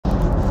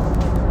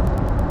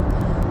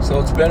So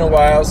it's been a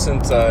while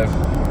since I've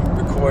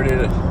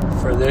recorded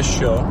for this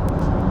show,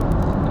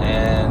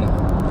 and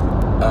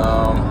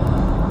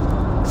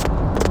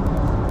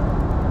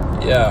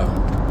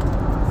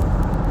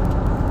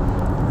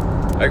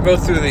I go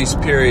through these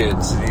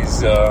periods, I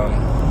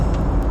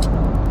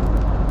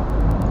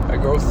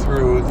go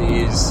through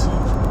these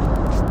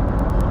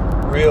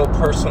real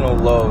personal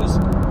lows,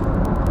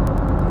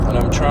 and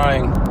I'm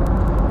trying to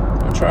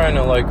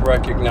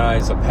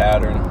recognize a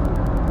pattern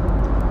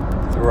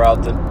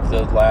throughout the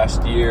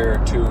last year or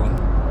two,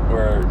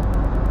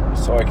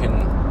 so I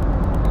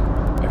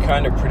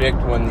kind of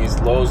predict when these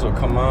lows will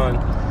come on.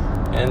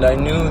 And I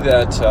knew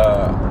that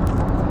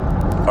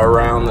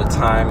around the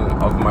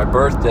time of my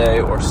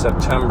birthday or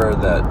September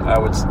that I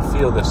would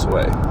feel this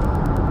way,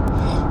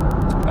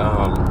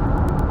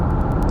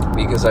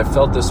 because I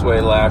felt this way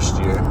last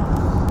year.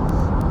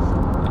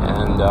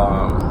 And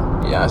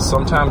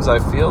sometimes I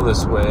feel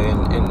this way,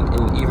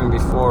 and even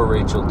before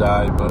Rachel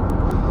died. But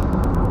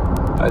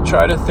I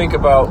try to think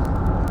about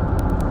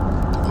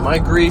my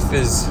grief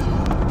is,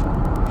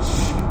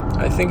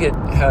 I think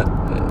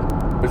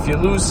if you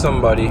lose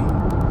somebody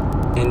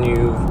and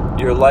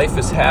your life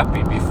is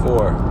happy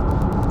before,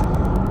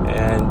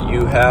 and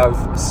you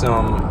have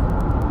some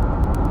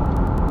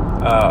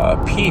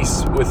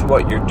peace with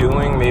what you're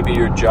doing, maybe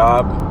your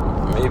job,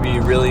 maybe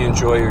you really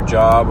enjoy your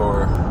job,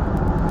 or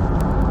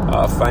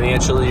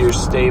financially you're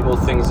stable,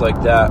 things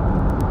like that,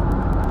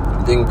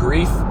 then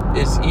grief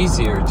is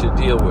easier to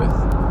deal with.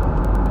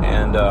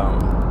 And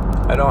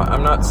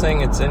I'm not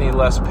saying it's any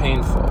less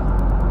painful,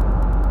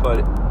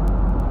 but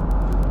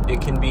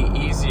it can be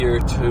easier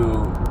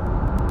to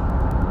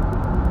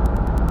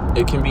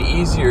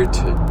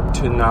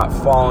not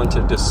fall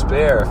into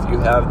despair if you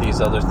have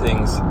these other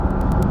things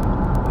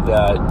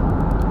that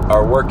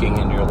are working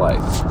in your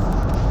life.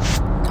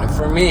 And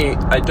for me,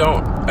 I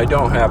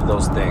don't have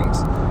those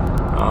things.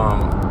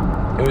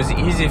 It was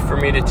easy for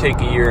me to take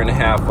a year and a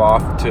half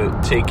off to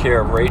take care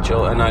of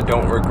Rachel, and I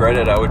don't regret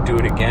it. I would do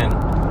it again.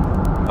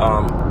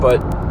 But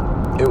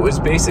it was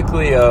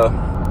basically I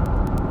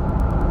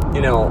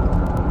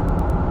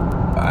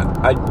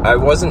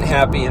wasn't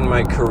happy in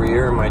my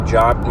career, my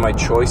job, my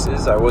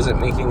choices. I wasn't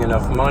making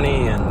enough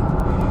money, and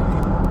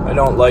I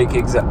don't like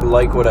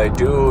what I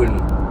do, and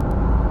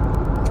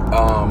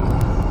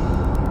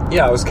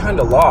I was kind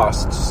of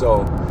lost.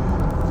 So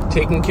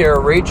taking care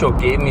of Rachel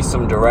gave me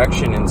some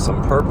direction and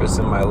some purpose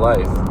in my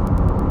life.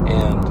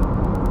 And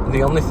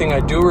the only thing I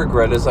do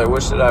regret is I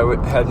wish that I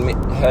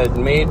had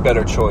made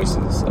better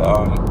choices,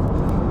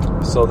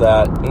 so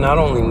that not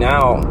only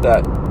now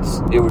that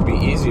it would be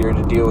easier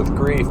to deal with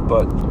grief,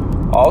 but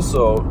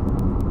also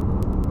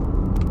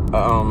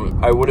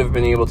I would have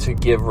been able to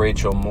give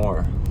Rachel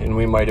more, and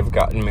we might have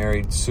gotten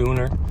married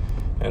sooner,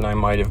 and I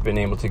might have been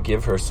able to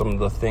give her some of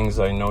the things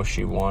I know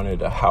she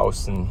wanted, a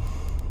house and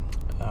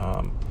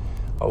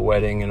a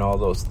wedding and all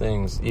those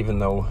things, even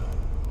though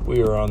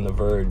we were on the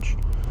verge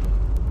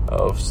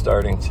of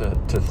starting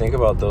to think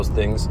about those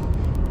things.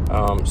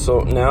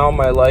 So now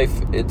my life,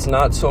 it's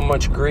not so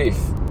much grief.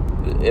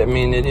 I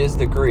mean, it is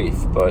the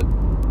grief, but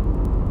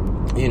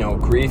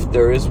grief,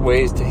 there is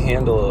ways to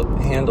handle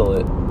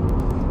it,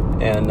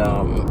 and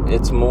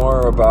it's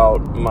more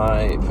about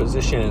my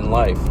position in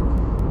life.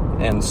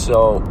 And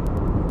so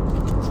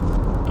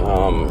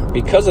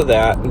because of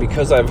that, and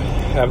because I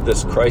have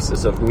this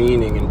crisis of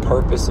meaning and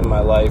purpose in my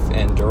life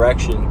and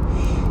direction,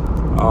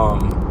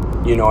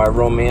 I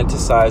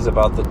romanticize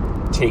about the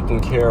taking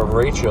care of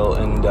Rachel,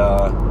 and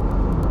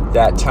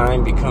that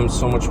time becomes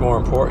so much more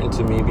important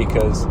to me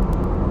because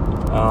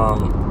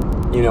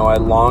I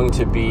long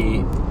to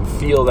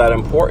feel that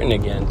important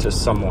again to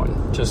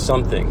someone, to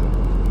something.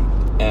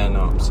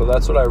 And so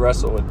that's what I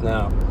wrestle with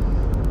now.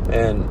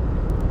 And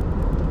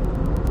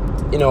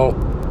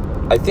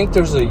I think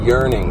there's a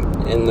yearning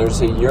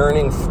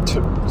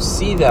to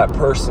see that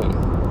person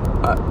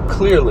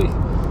clearly,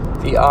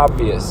 the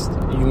obvious.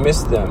 You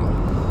miss them,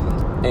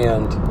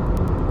 and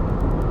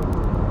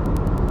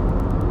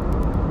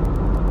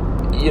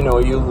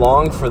you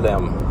long for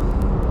them,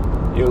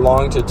 you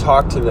long to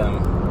talk to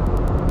them.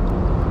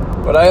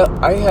 But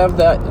I have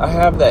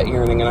that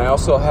yearning, and I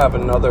also have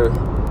another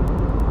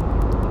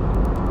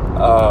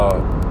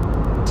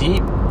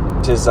deep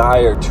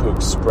desire to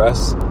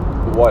express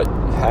what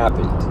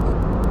happened,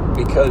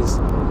 because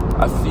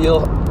I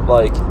feel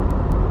like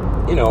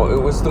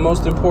it was the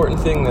most important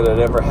thing that had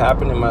ever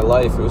happened in my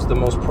life. It was the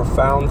most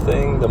profound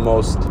thing, it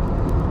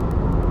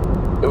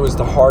was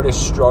the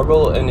hardest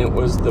struggle, and it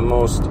was the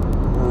most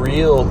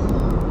real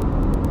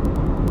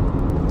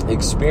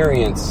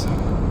experience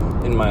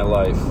in my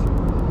life.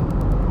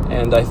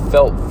 And I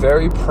felt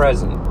very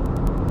present,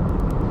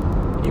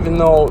 even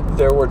though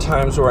there were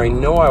times where I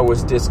know I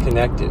was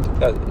disconnected,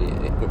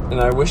 and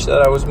I wish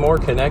that I was more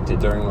connected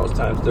during those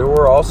times. There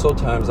were also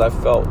times I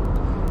felt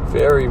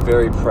very,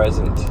 very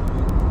present.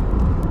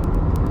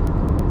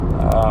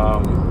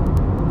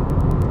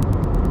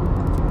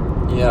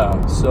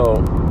 So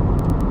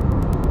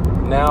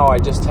now I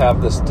just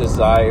have this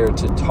desire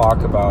to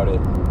talk about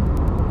it.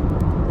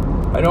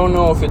 I don't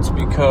know if it's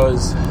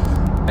because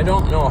I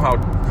don't know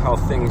how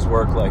things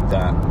work like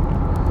that.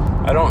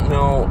 I don't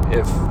know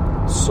if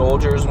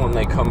soldiers, when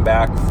they come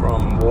back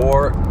from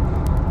war,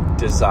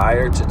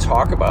 desire to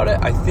talk about it.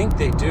 I think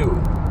they do.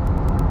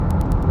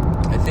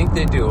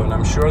 And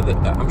I'm sure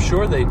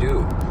they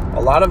do.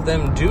 A lot of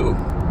them do.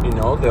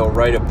 They'll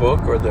write a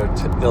book, or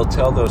they'll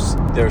tell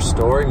their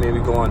story, maybe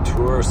go on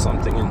tour or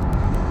something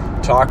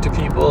and talk to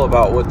people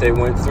about what they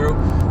went through.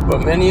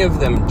 But many of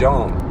them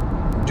don't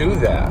do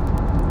that.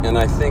 And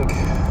I think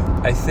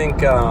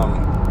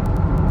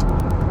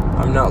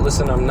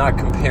I'm not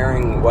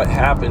comparing what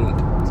happened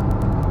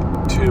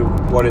to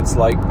what it's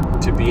like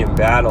to be in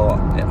battle.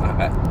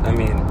 I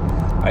mean,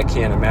 I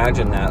can't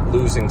imagine that,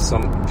 losing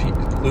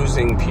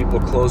people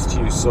close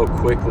to you so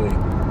quickly,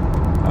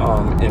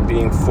 and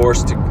being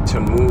forced to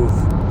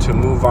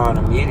move on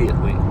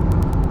immediately,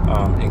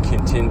 and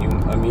continue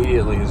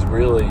immediately is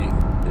really.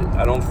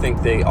 I don't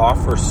think they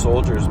offer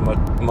soldiers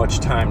much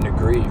time to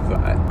grieve.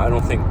 I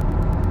don't think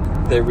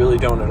they really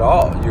don't at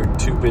all. You're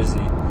too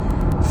busy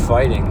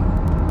fighting.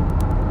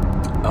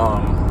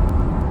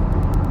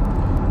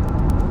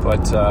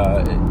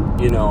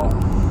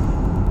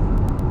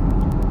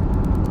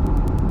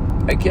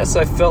 I guess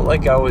I felt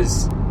like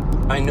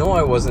I know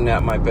I wasn't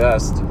at my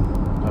best.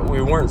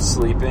 We weren't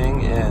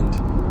sleeping, and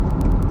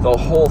the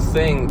whole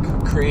thing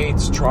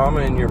creates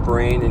trauma in your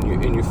brain,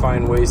 and you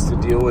find ways to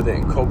deal with it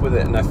and cope with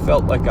it. And I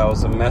felt like I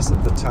was a mess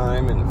at the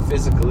time, and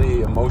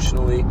physically,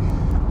 emotionally,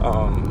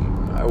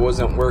 I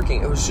wasn't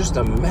working. It was just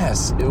a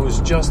mess. It was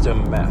just a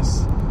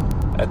mess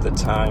at the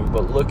time.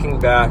 But looking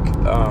back,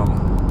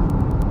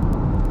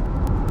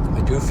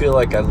 I do feel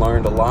like I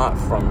learned a lot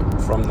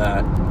from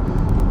that,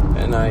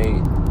 and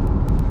I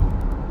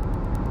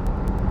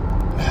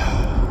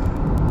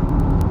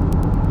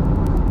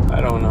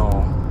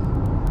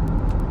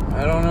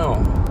don't know.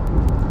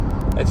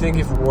 I think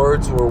if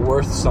words were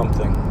worth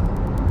something,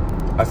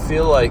 I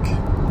feel like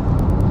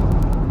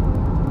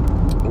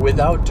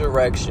without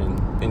direction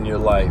in your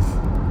life,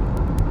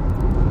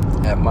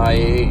 at my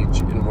age,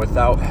 and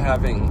without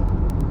having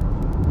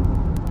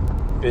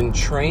been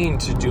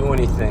trained to do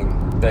anything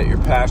that you're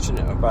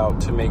passionate about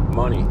to make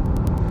money,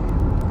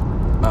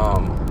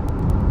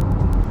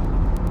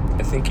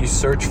 I think you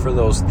search for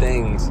those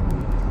things,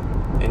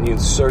 and you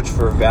search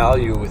for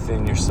value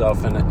within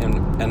yourself, and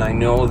I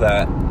know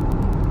that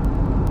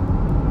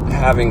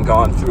having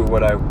gone through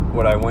what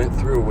I went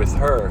through with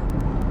her,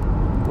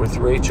 with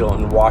Rachel,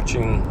 and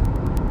watching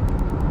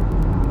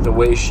the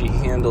way she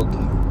handled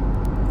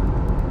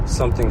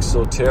something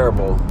so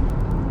terrible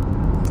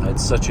at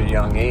such a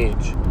young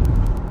age,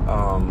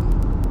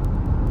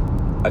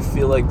 I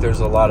feel like there's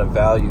a lot of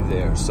value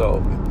there.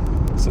 So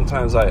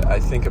sometimes I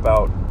think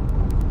about,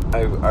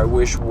 I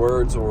wish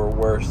words were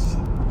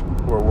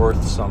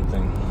worth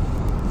something,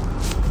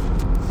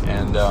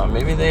 and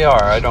maybe they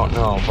are, I don't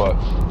know. But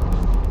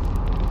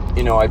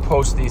I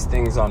post these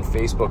things on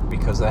Facebook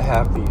because I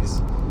have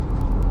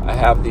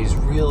these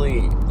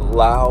really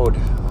loud,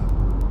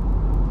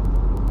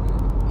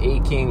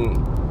 aching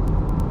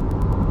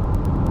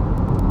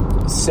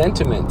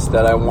sentiments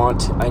that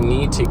I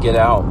need to get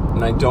out,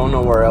 and I don't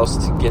know where else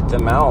to get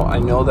them out. I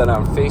know that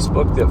on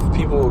Facebook that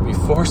people will be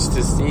forced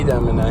to see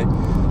them, and I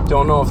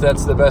don't know if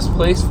that's the best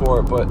place for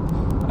it, but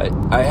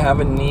I have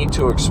a need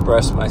to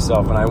express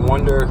myself, and I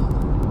wonder,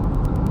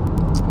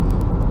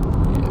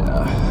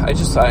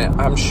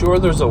 I'm sure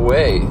there's a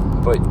way,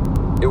 but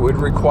it would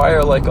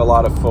require like a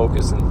lot of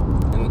focus and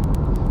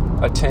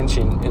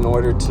attention in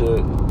order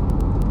to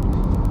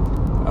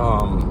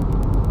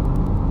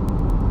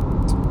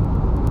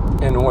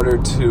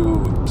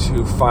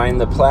find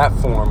the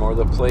platform or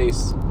the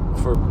place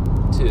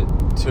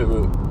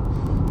to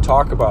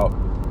talk about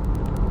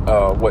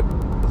what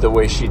the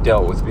way she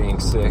dealt with being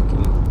sick.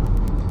 And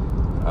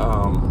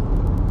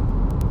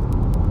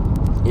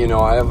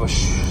I have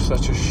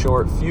such a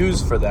short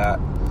fuse for that.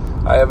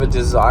 I have a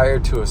desire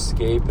to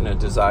escape and a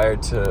desire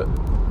to,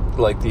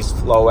 like, these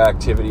flow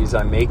activities.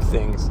 I make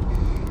things,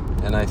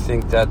 and I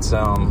think that's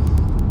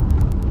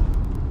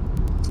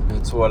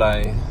it's what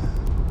I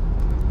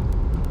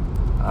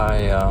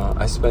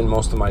spend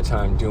most of my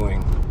time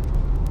doing.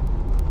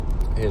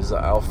 Is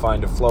I'll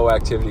find a flow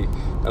activity,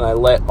 and I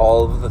let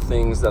all of the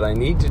things that I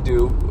need to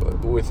do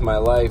with my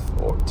life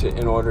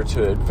in order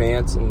to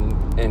advance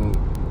and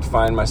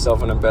find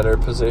myself in a better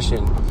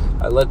position.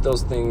 I let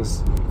those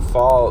things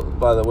fall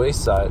by the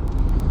wayside,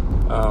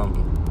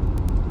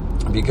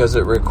 because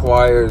it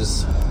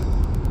requires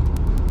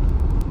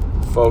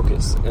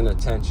focus and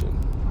attention,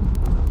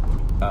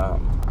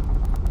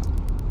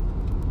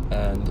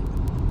 and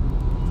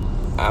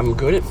I'm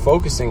good at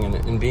focusing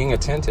and being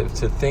attentive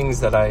to things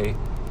that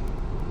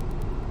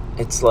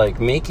it's like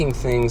making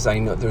things. I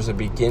know there's a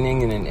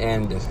beginning and an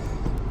end,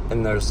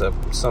 and there's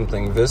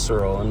something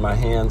visceral in my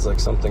hands, like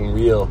something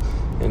real,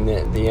 in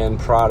the end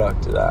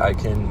product that I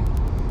can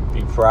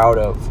be proud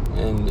of.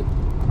 And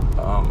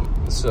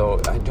so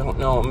I don't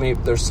know, maybe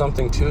there's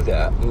something to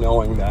that,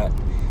 knowing that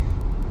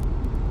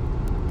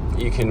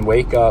you can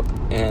wake up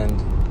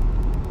and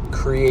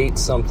create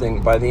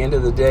something. By the end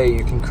of the day,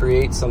 you can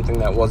create something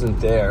that wasn't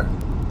there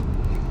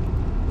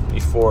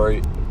before,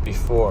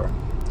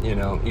 you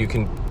know, you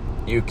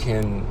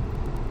can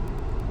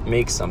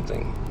make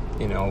something,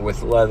 you know,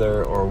 with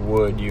leather or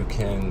wood. You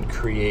can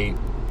create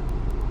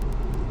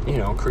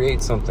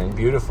something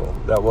beautiful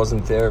that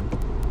wasn't there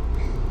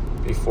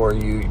before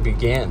you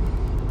began.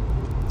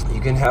 You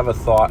can have a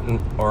thought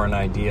or an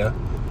idea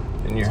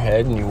in your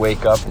head, and you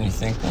wake up and you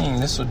think,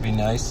 this would be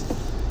nice.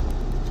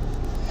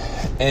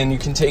 And you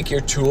can take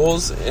your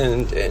tools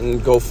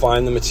and go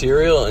find the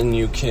material, and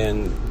you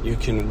can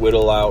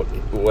whittle out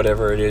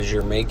whatever it is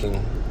you're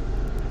making.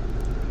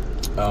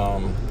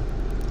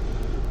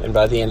 And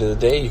by the end of the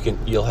day,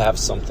 you'll have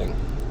something.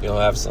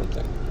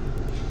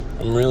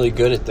 I'm really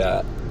good at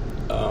that.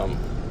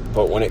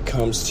 But when it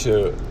comes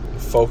to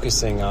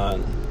focusing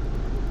on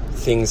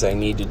things I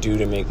need to do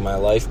to make my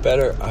life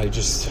better,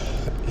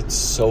 it's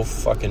so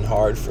fucking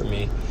hard for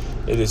me.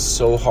 It is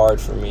so hard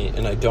for me,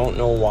 and I don't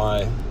know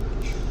why.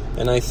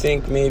 And I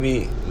think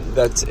maybe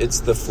it's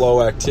the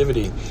flow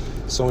activity.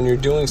 So when you're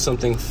doing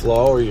something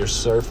flow, or you're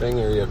surfing,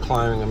 or you're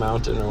climbing a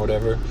mountain or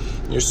whatever,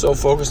 you're so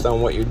focused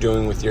on what you're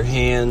doing with your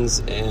hands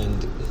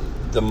and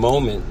the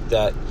moment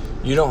that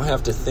you don't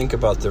have to think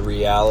about the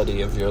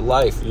reality of your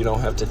life. You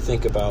don't have to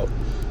think about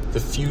the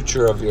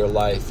future of your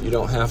life. You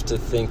don't have to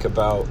think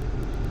about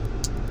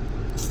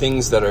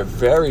things that are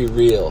very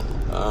real.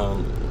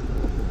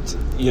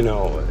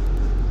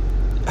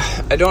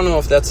 I don't know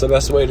if that's the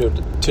best way to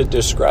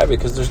describe it,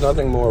 because there's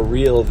nothing more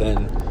real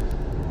than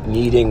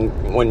needing,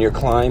 when you're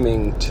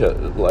climbing, to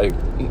like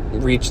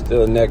reach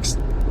the next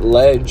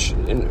ledge,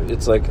 and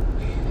it's like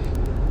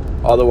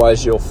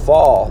otherwise you'll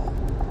fall.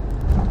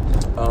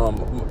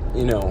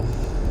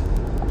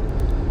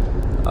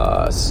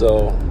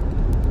 So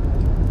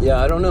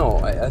yeah, I don't know.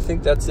 I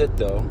think that's it,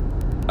 though.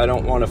 I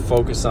don't want to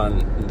focus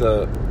on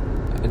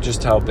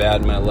just how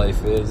bad my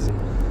life is, and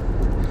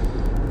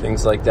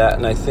things like that.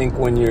 And I think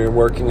when you're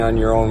working on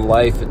your own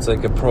life, it's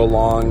like a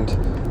prolonged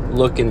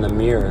look in the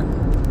mirror.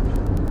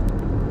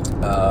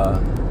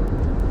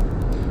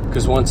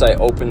 Because once I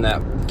open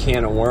that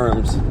can of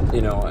worms,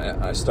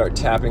 I start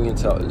tapping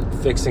into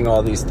fixing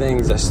all these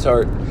things. I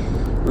start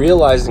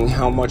realizing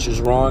how much is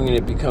wrong, and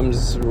it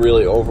becomes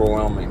really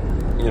overwhelming.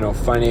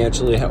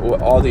 Financially,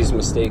 all these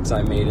mistakes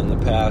I made in the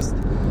past.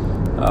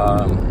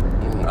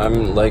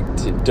 I'm like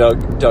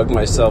dug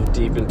myself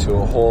deep into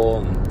a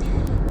hole, and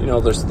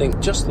there's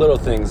just little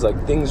things,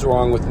 like things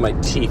wrong with my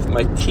teeth.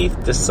 My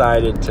teeth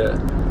decided to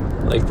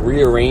like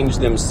rearrange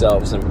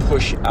themselves and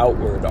push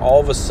outward all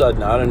of a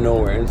sudden out of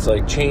nowhere. And it's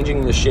like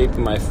changing the shape of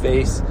my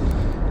face,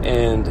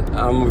 and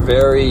I'm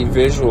very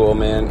visual,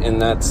 man,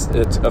 and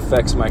it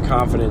affects my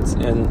confidence.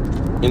 And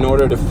in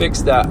order to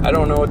fix that, I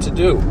don't know what to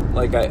do.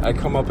 Like I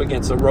come up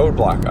against a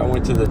roadblock. I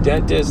went to the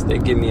dentist. They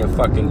give me a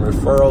fucking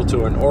referral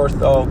to an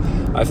ortho.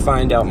 I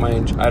find out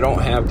I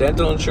don't have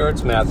dental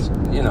insurance.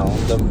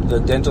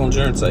 The dental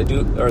insurance I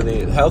do, or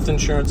the health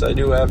insurance I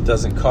do have,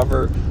 doesn't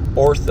cover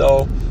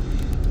ortho.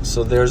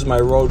 So there's my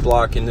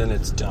roadblock, and then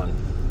it's done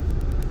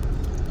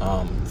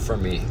for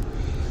me.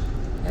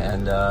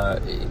 And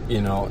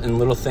and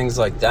little things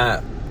like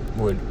that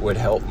would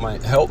help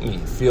me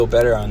feel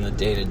better on the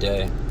day to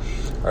day,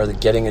 or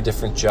getting a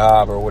different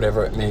job, or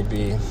whatever it may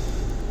be.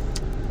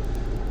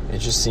 It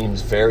just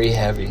seems very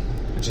heavy.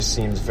 It just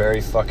seems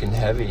very fucking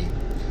heavy.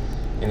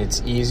 And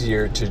it's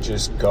easier to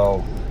just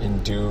go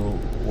and do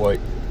what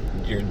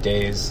your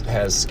days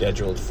has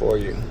scheduled for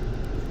you.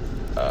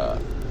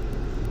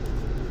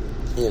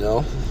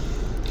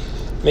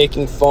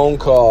 Making phone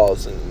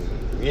calls and,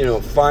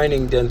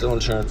 finding dental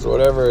insurance,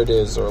 whatever it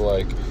is, or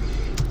like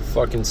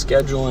fucking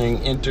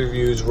scheduling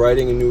interviews,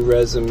 writing a new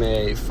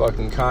resume,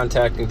 fucking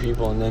contacting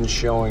people, and then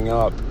showing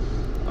up.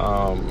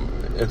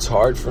 It's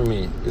hard for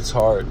me. It's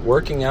hard.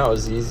 Working out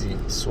is easy.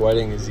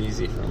 Sweating is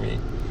easy for me.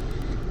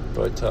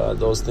 But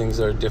those things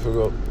are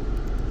difficult.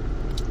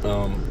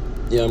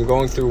 I'm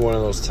going through one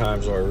of those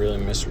times where I really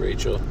miss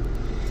Rachel.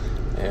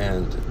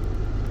 And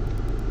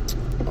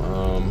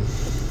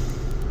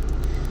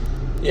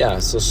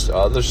so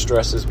other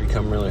stresses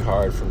become really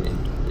hard for me,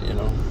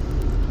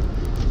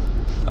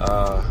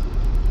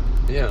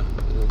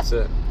 that's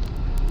it.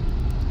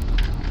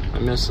 I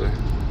miss her.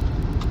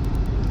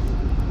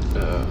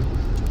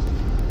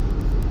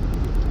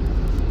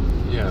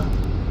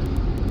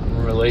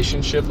 A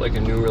relationship, like a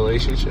new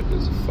relationship,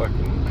 is I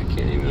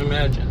can't even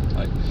imagine.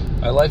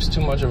 My life's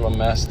too much of a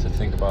mess to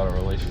think about a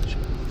relationship.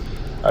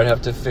 I'd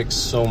have to fix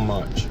so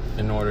much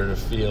in order to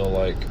feel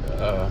like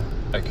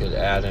I could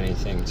add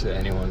anything to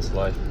anyone's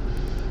life.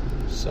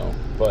 So,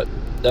 but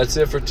that's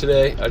it for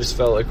today. I just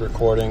felt like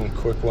recording a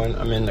quick one.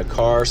 I'm in the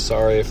car.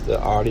 Sorry if the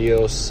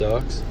audio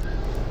sucks.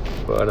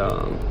 But,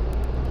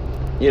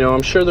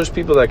 I'm sure there's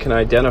people that can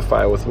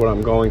identify with what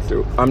I'm going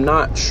through. I'm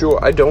not sure.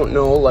 I don't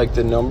know, like,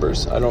 the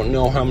numbers. I don't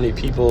know how many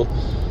people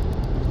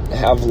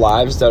have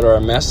lives that are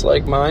a mess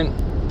like mine.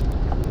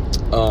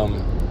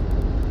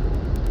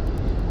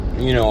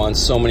 On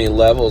so many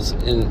levels.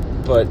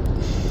 But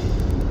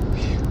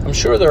I'm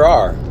sure there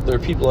are. There are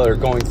people that are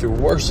going through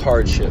worse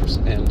hardships,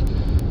 and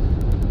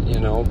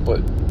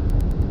but